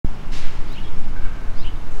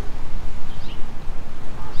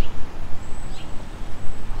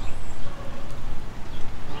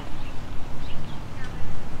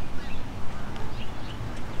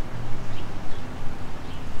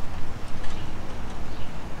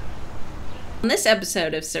On this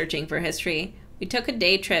episode of Searching for History, we took a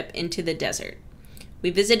day trip into the desert.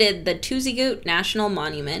 We visited the Tuzigoot National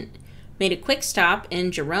Monument, made a quick stop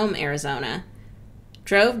in Jerome, Arizona,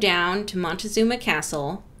 drove down to Montezuma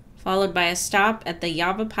Castle, followed by a stop at the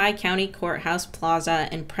Yavapai County Courthouse Plaza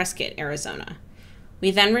in Prescott, Arizona.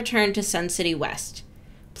 We then returned to Sun City West.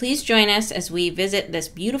 Please join us as we visit this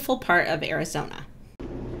beautiful part of Arizona.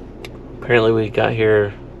 Apparently we got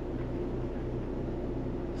here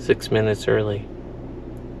 6 minutes early.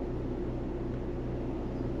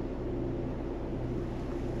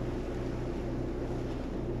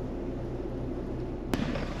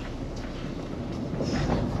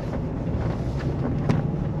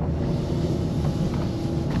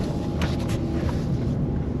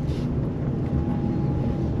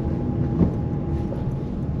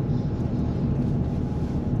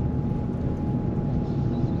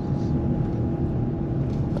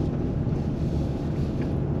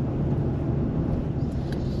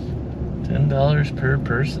 $10 per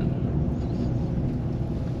person.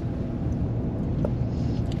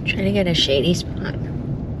 Trying to get a shady spot.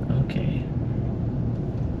 Okay.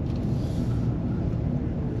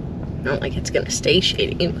 Not like it's gonna stay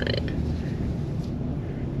shady, but...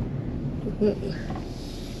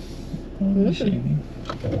 Shady.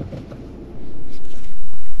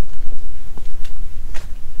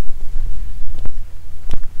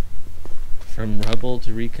 From rubble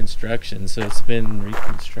to reconstruction, so it's been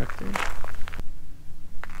reconstructed.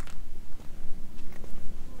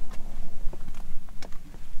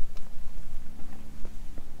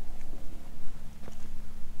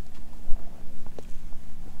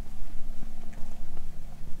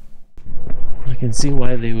 I can see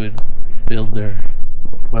why they would build their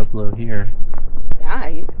pueblo here. Yeah,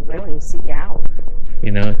 you can really see out.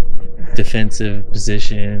 You know, defensive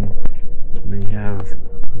position. And then you have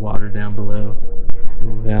water down below in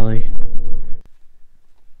the valley.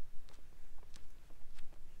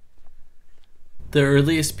 The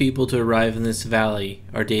earliest people to arrive in this valley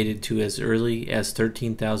are dated to as early as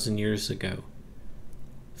 13,000 years ago.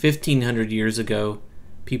 1,500 years ago,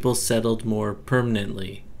 people settled more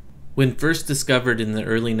permanently. When first discovered in the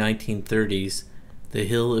early 1930s, the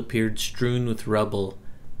hill appeared strewn with rubble,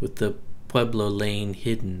 with the pueblo laying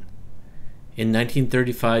hidden. In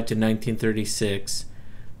 1935 to 1936,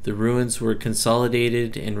 the ruins were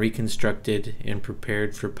consolidated and reconstructed and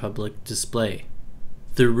prepared for public display.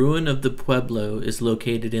 The ruin of the pueblo is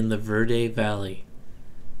located in the Verde Valley.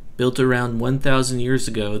 Built around 1,000 years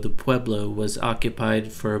ago, the pueblo was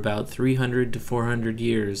occupied for about 300 to 400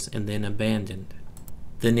 years and then abandoned.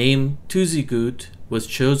 The name Tuzigoot was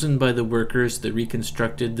chosen by the workers that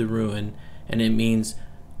reconstructed the ruin, and it means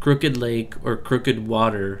crooked lake or crooked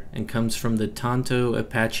water, and comes from the Tonto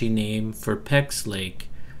Apache name for Peck's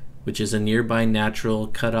Lake, which is a nearby natural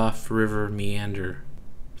cut-off river meander.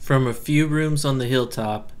 From a few rooms on the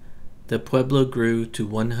hilltop, the pueblo grew to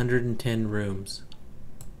 110 rooms.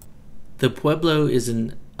 The pueblo is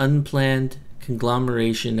an unplanned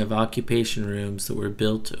conglomeration of occupation rooms that were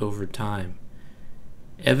built over time.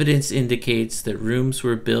 Evidence indicates that rooms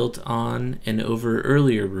were built on and over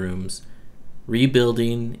earlier rooms.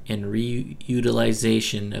 Rebuilding and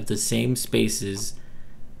reutilization of the same spaces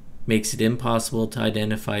makes it impossible to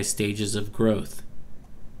identify stages of growth.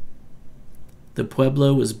 The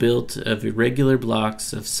pueblo was built of irregular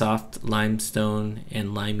blocks of soft limestone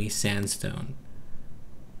and limey sandstone.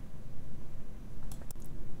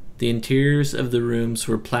 The interiors of the rooms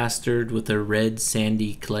were plastered with a red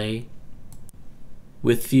sandy clay.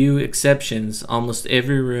 With few exceptions, almost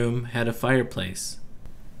every room had a fireplace.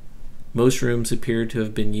 Most rooms appear to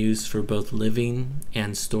have been used for both living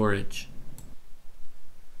and storage.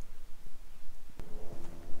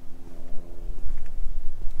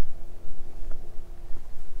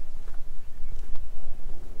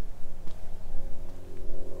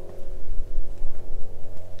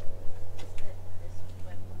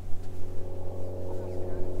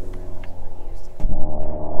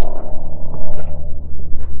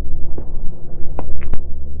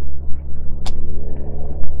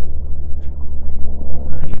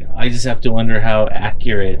 I just have to wonder how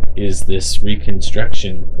accurate is this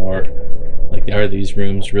reconstruction for, like, are these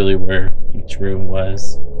rooms really where each room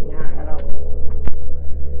was? Yeah, I don't...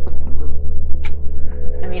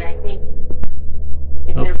 I mean, I think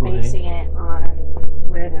if they're basing it on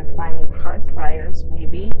where they're finding hearth fires,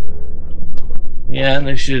 maybe. Yeah, and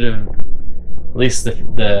they should have, at least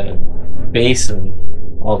the base of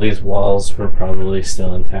all these walls were probably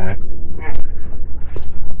still intact. Right.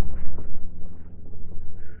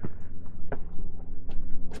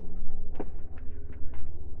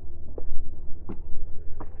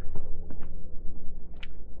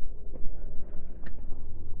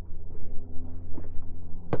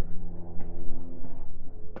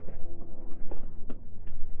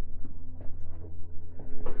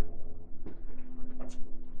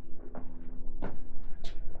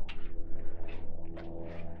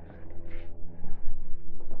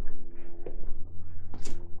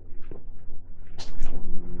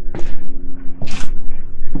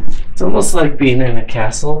 almost like being in a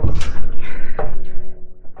castle.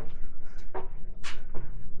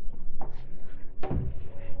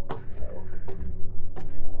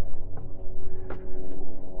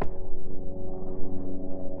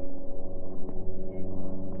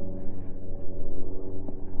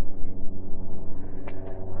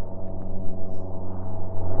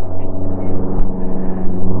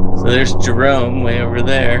 So there's Jerome way over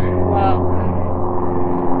there. Wow.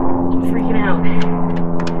 I'm freaking out.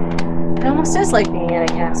 It almost is like being in a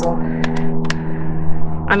castle.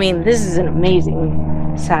 I mean, this is an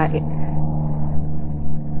amazing sight.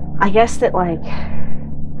 I guess that, like,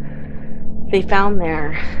 they found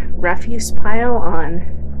their refuse pile on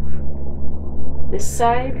this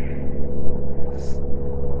side,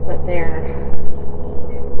 but there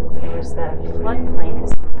was the floodplain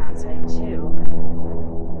is on that side too.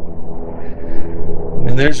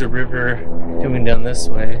 And there's a river coming down this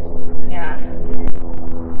way. Yeah.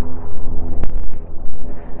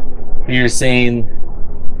 You're saying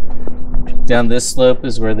down this slope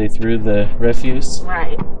is where they threw the refuse?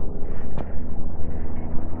 Right.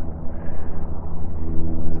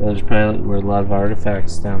 So there's probably were a lot of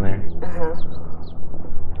artifacts down there. Uh-huh.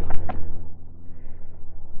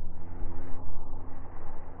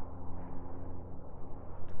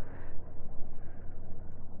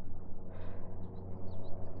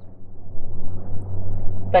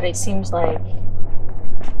 But it seems like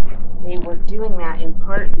they were doing that in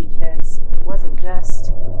part because it wasn't just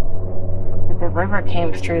that the river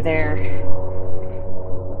came through there.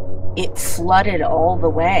 It flooded all the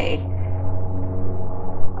way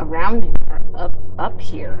around up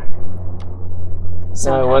here.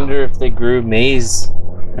 So I wonder if they grew maize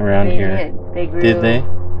around They here. did. They grew Did they?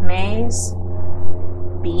 maize,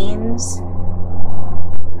 beans,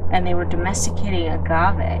 and they were domesticating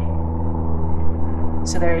agave.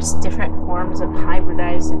 So there's different forms of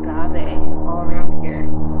hybridized agave all around here.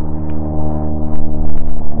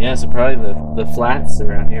 Yeah, so probably the flats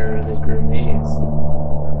around here they grew maize.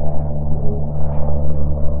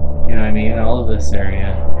 You know what I mean? All of this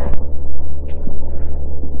area.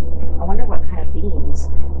 I wonder what kind of beans.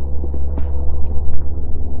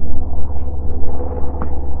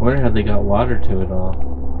 I wonder how they got water to it all.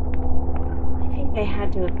 I think they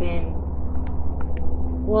had to have been.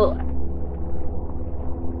 Well,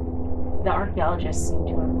 the archaeologists seem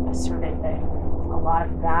to have asserted that a lot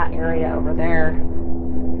of that area over there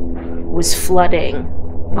was flooding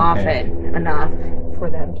often enough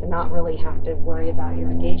for them to not really have to worry about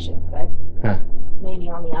irrigation. But maybe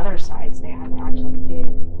on the other sides they had to actually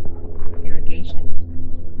do irrigation.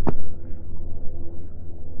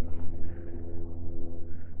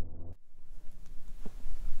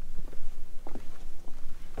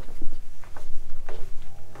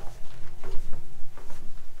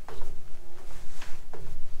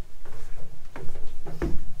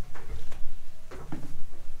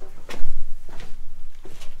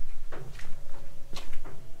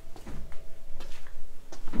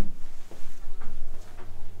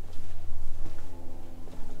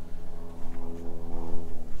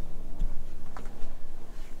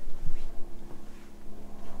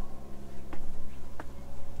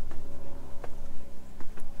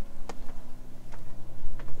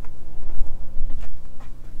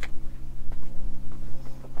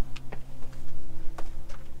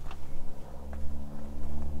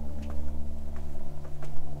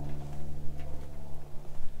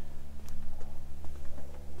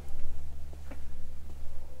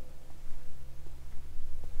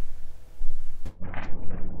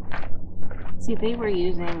 See, they were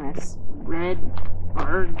using this red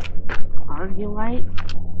argillite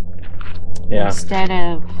instead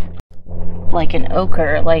of like an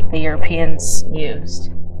ochre like the Europeans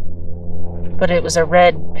used. But it was a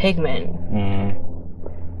red pigment.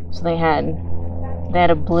 So they had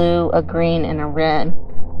a blue, a green, and a red.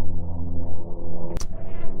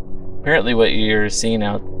 Apparently what you're seeing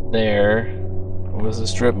out there was a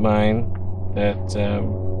strip mine that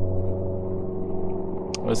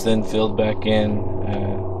was then filled back in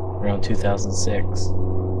around 2006.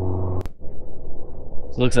 So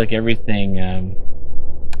it looks like everything,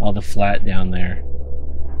 all the flat down there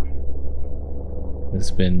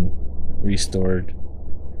has been restored.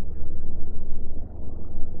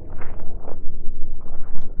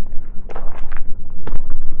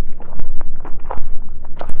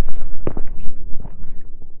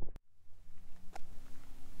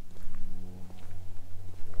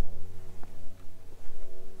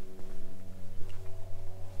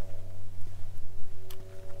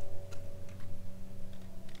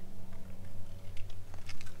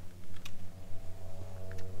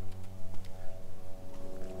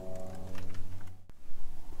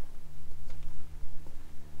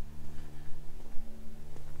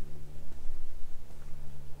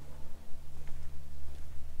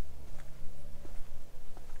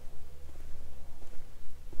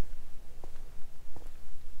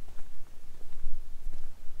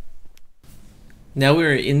 Now we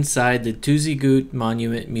are inside the Tuzigoot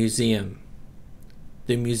Monument Museum.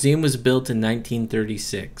 The museum was built in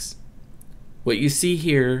 1936. What you see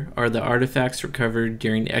here are the artifacts recovered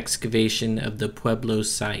during excavation of the Pueblo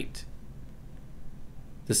site.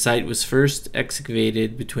 The site was first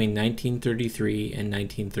excavated between 1933 and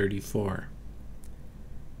 1934.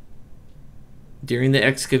 During the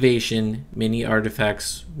excavation, many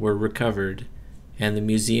artifacts were recovered, and the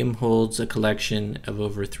museum holds a collection of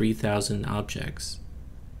over 3,000 objects.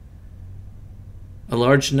 A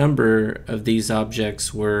large number of these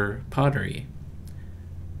objects were pottery.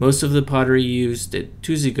 Most of the pottery used at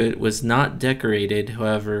Tuzigoot was not decorated,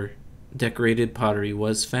 however, decorated pottery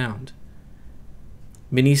was found.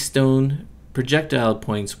 Many stone projectile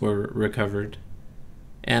points were recovered.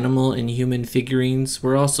 Animal and human figurines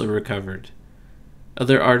were also recovered.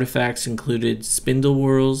 Other artifacts included spindle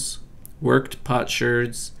whorls, worked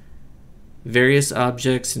potsherds, various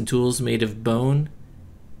objects and tools made of bone,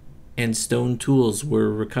 and stone tools were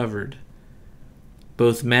recovered.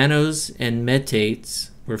 Both manos and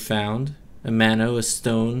metates were found. A mano, a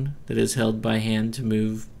stone that is held by hand to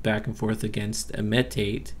move back and forth against a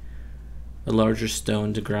metate, a larger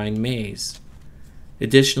stone to grind maize.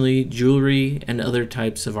 Additionally, jewelry and other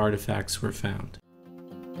types of artifacts were found.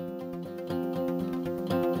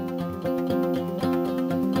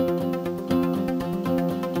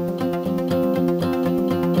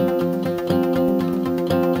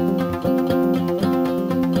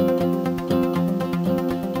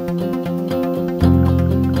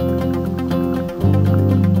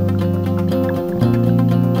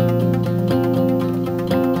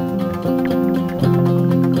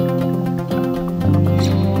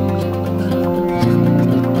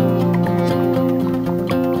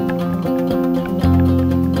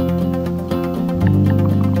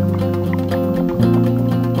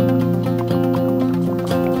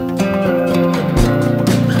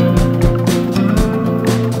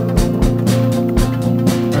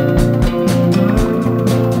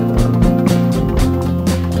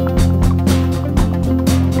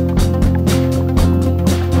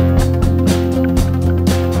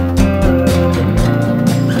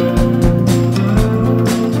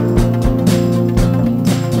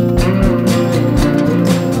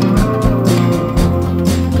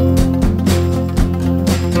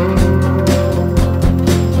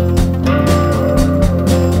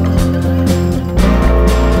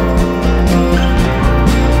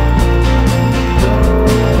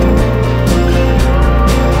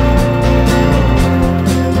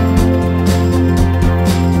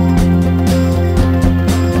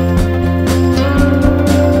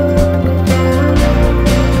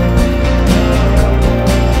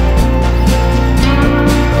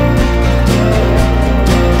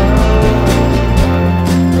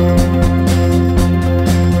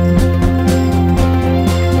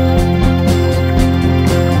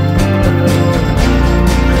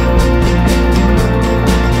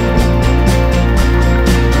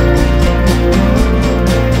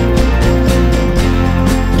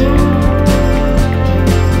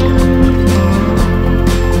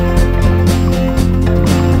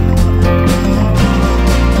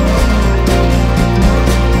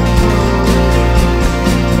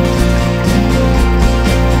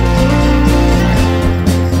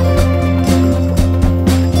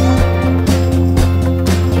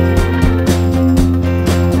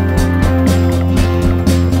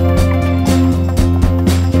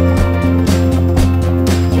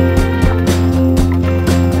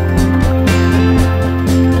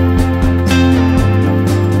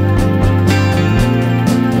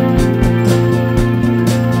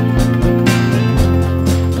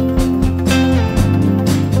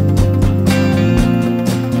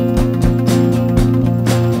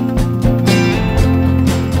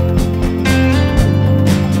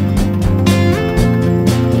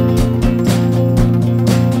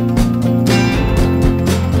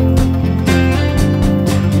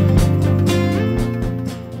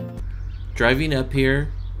 Driving up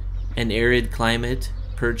here, an arid climate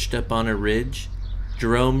perched up on a ridge,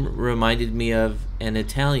 Jerome reminded me of an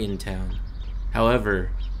Italian town. However,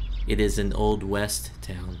 it is an Old West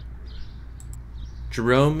town.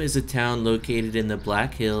 Jerome is a town located in the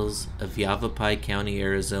Black Hills of Yavapai County,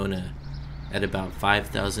 Arizona, at about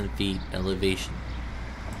 5,000 feet elevation.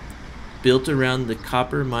 Built around the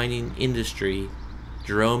copper mining industry,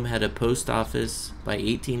 Jerome had a post office by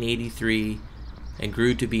 1883 and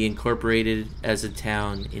grew to be incorporated as a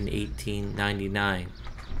town in 1899.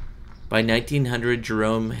 By 1900,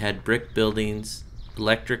 Jerome had brick buildings,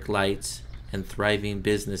 electric lights, and thriving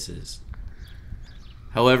businesses.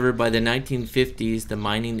 However, by the 1950s, the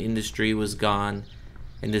mining industry was gone,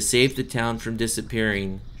 and to save the town from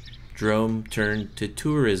disappearing, Jerome turned to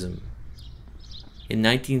tourism. In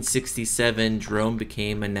 1967, Jerome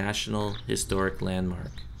became a National Historic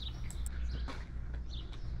Landmark.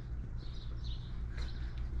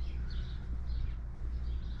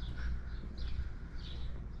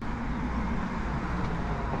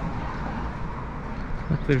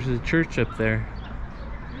 Look, there's a church up there.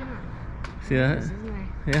 See that?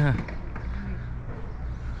 Yeah.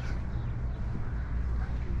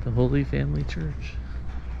 The Holy Family Church.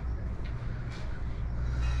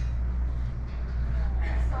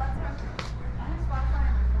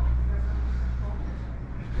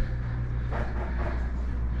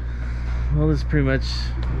 Well, this is pretty much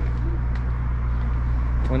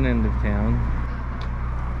one end of town.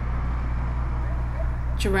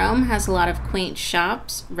 Jerome has a lot of quaint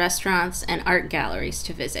shops, restaurants, and art galleries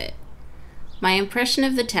to visit. My impression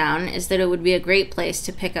of the town is that it would be a great place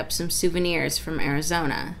to pick up some souvenirs from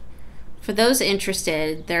Arizona. For those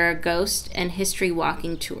interested, there are ghost and history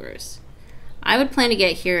walking tours. I would plan to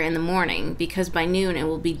get here in the morning because by noon it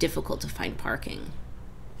will be difficult to find parking.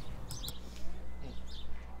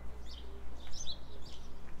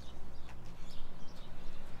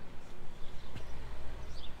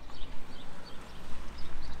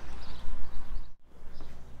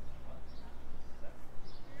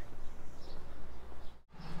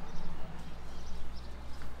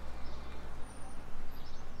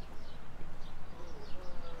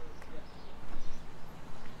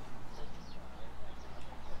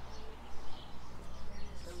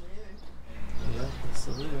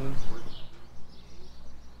 Saloon.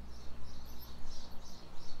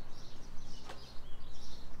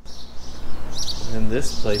 And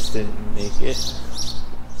this place didn't make it.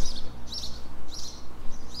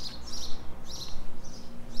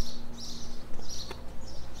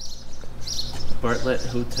 Bartlett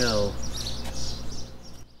Hotel.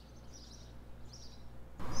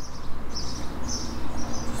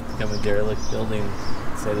 Just become a derelict building.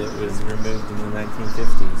 Said it was removed in the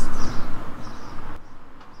 1950s.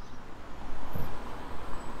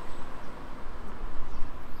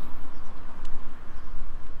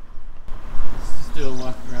 Do a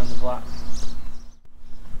walk around the block.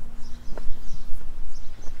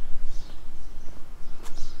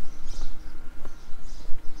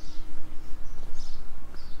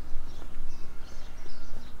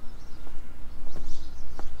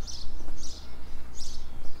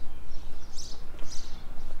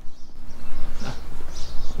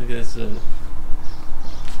 Look at this,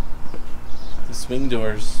 the swing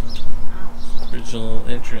doors, original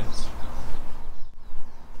entrance.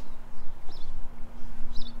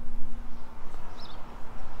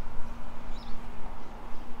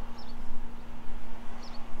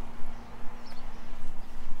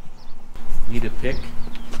 Need a pick?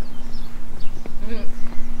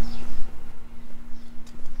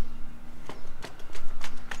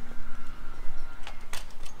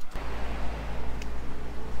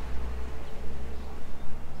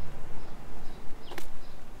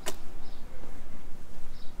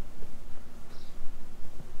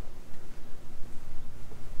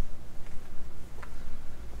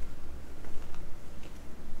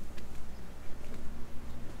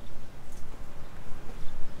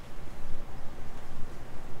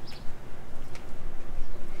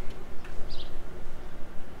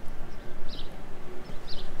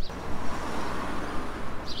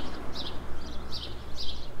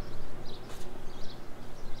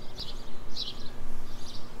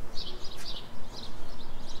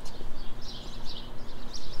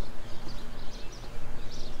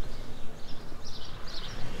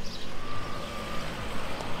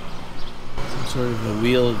 Sort of a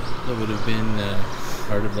wheel that would have been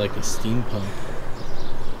part of like a steam pump.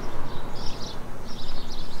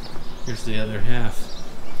 Here's the other half.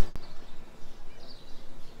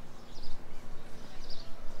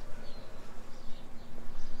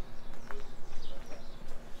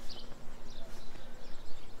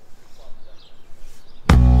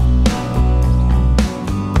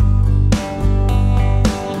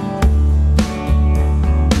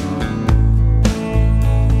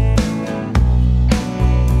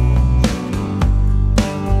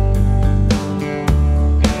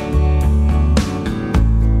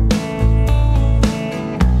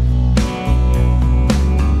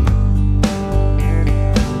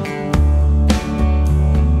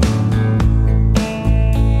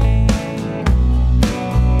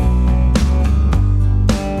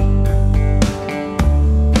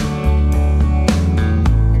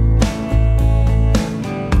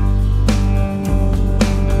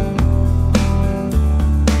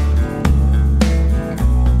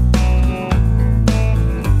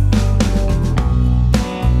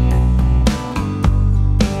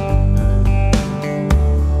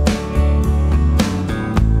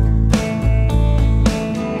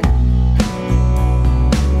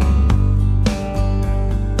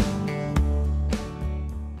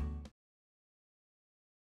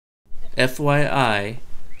 FYI,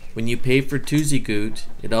 when you pay for Tuzigoot,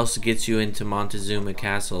 it also gets you into Montezuma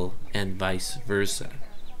Castle and vice versa.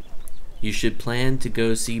 You should plan to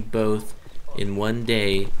go see both in one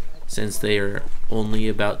day since they are only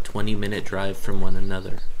about 20-minute drive from one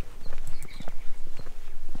another.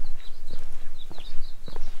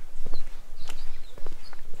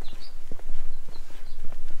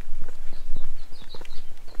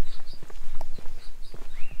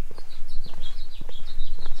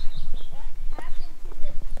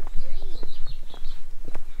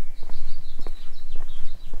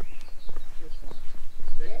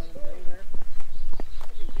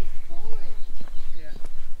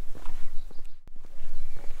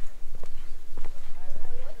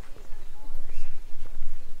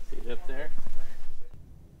 Up there.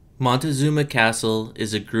 Montezuma Castle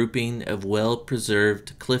is a grouping of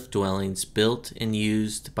well-preserved cliff dwellings built and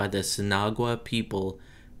used by the Sinagua people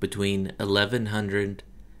between 1100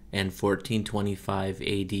 and 1425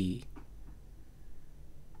 AD.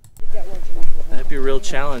 That'd be a real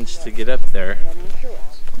challenge to get up there.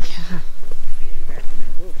 Yeah.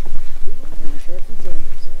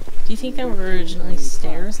 Do you think there were originally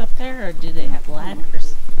stairs up there, or did they have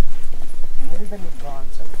ladders?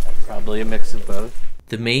 Probably a mix of both.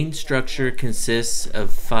 The main structure consists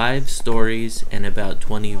of 5 stories and about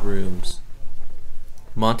 20 rooms.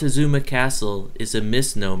 Montezuma Castle is a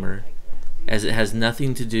misnomer, as it has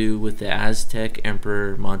nothing to do with the Aztec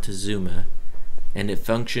Emperor Montezuma, and it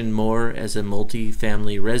functioned more as a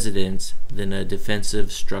multi-family residence than a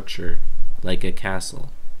defensive structure like a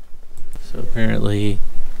castle. So apparently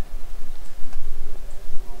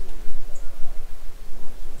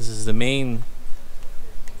this is the main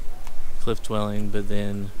cliff dwelling, but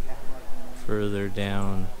then further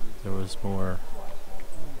down there was more.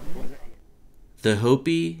 The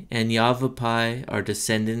Hopi and Yavapai are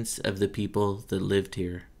descendants of the people that lived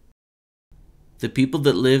here. The people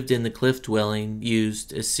that lived in the cliff dwelling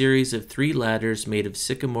used a series of 3 ladders made of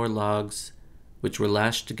sycamore logs, which were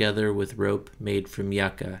lashed together with rope made from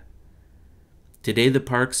yucca. Today the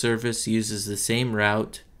Park Service uses the same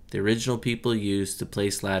route the original people used to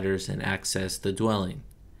place ladders and access the dwelling.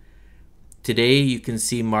 Today you can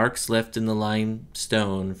see marks left in the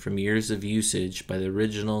limestone from years of usage by the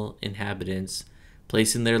original inhabitants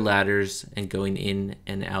placing their ladders and going in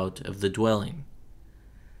and out of the dwelling.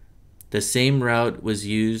 The same route was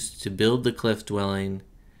used to build the cliff dwelling,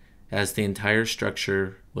 as the entire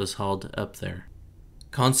structure was hauled up there.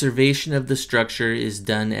 Conservation of the structure is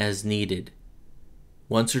done as needed.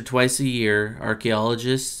 Once or twice a year,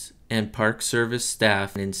 archaeologists and Park Service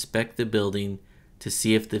staff inspect the building to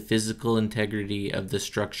see if the physical integrity of the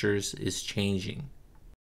structures is changing.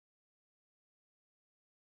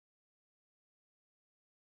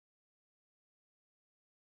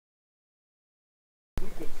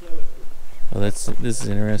 Oh, this is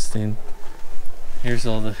interesting. Here's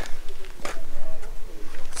all the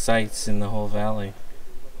sites in the whole valley.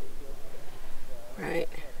 Right.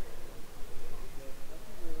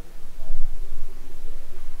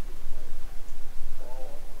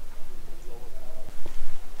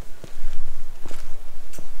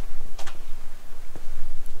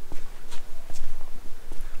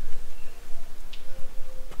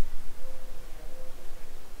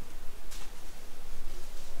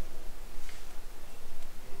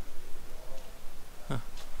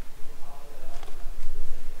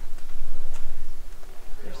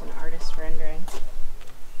 There's an artist rendering.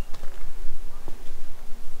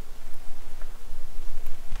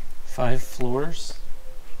 Five floors?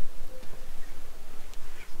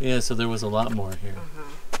 Yeah, so there was a lot more here.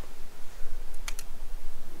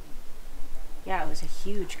 Yeah, it was a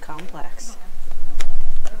huge complex.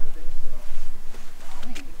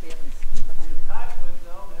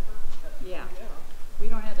 Yeah. We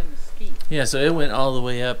don't have the mesquite. Yeah, so it went all the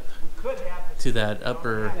way up to that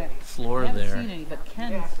upper floor there,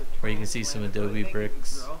 where you can see some adobe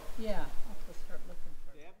bricks. Yeah.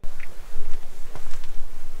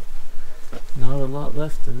 Not a lot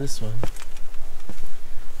left in this one.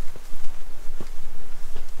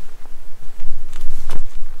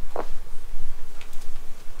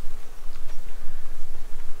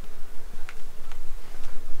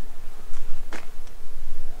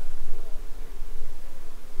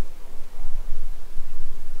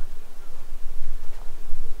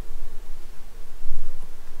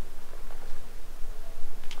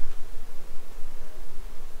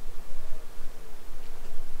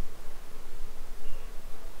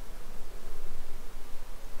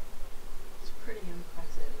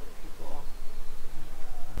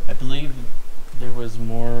 I believe there was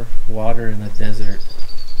more water in the desert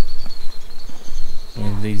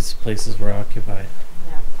when these places were occupied.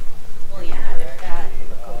 Yeah.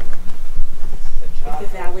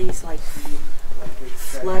 these like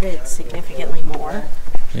flooded significantly more.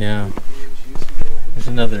 Yeah. There's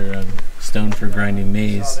another stone for grinding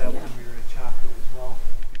maize. Yeah.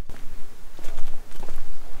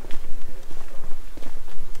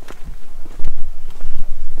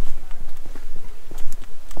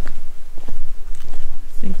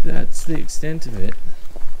 I think that's the extent of it.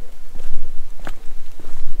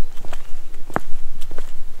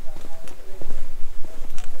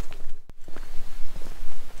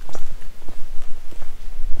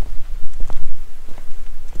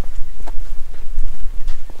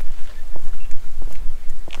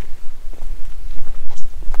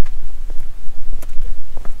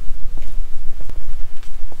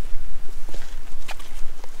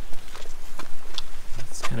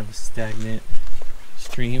 It's kind of a stagnant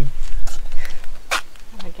stream.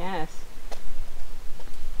 I guess.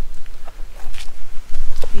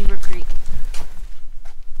 Beaver Creek.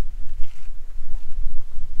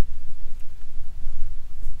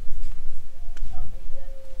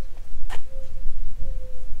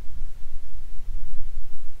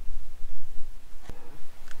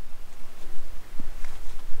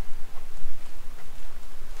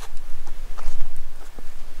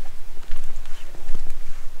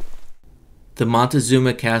 The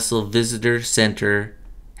Montezuma Castle Visitor Center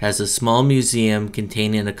has a small museum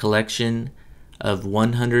containing a collection of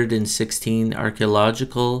 116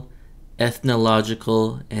 archaeological,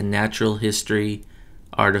 ethnological, and natural history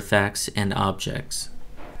artifacts and objects.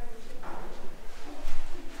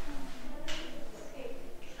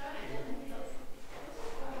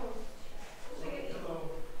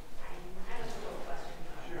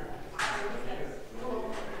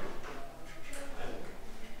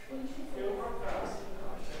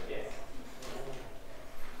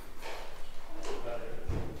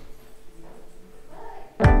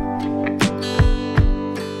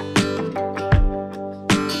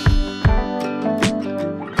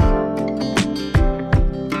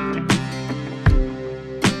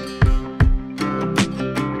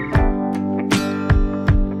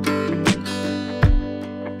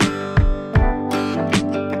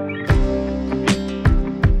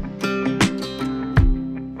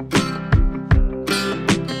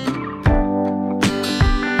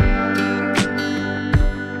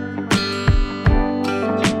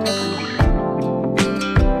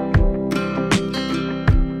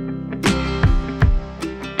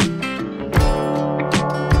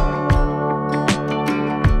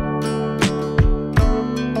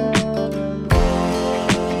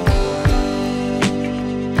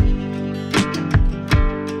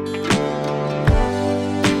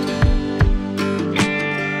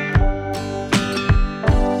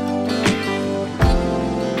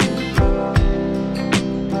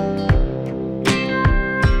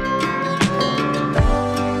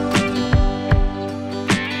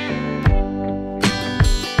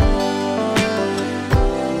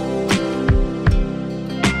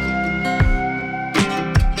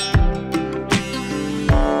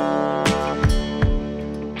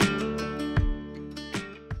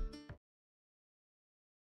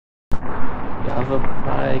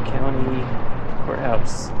 Yavapai County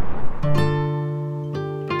Courthouse.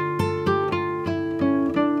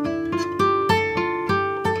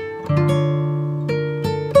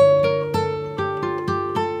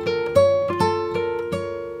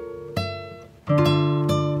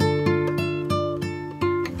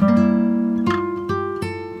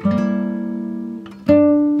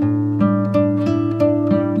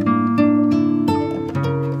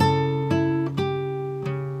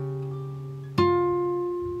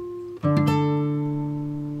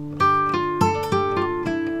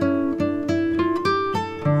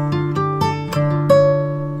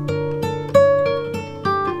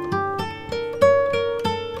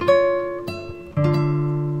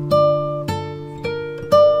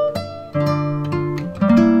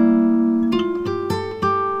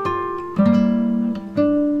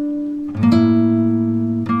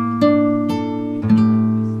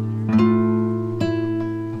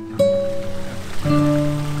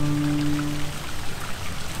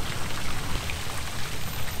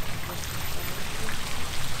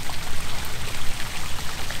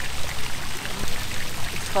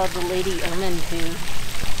 Called the Lady Ermine tomb.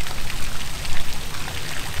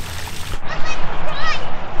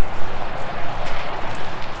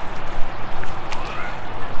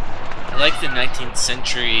 I like the 19th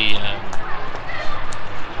century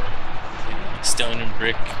stone and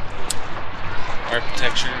brick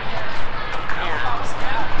architecture.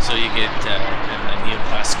 So you get the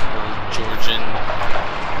neoclassical Georgian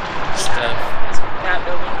stuff. That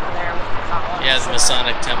building over there with the columns. Yeah, the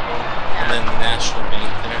Masonic Temple, and then the National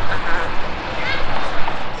Bank there.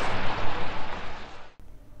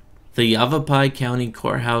 The Yavapai County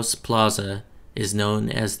Courthouse Plaza is known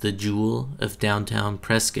as the Jewel of downtown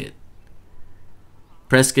Prescott.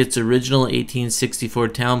 Prescott's original 1864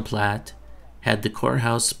 town plat had the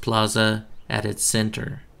courthouse plaza at its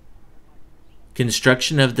center.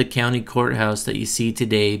 Construction of the county courthouse that you see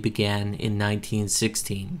today began in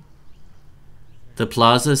 1916. The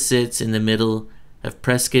plaza sits in the middle of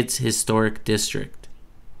Prescott's historic district.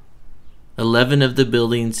 11 of the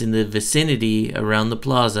buildings in the vicinity around the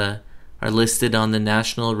plaza are listed on the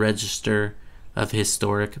National Register of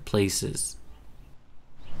Historic Places.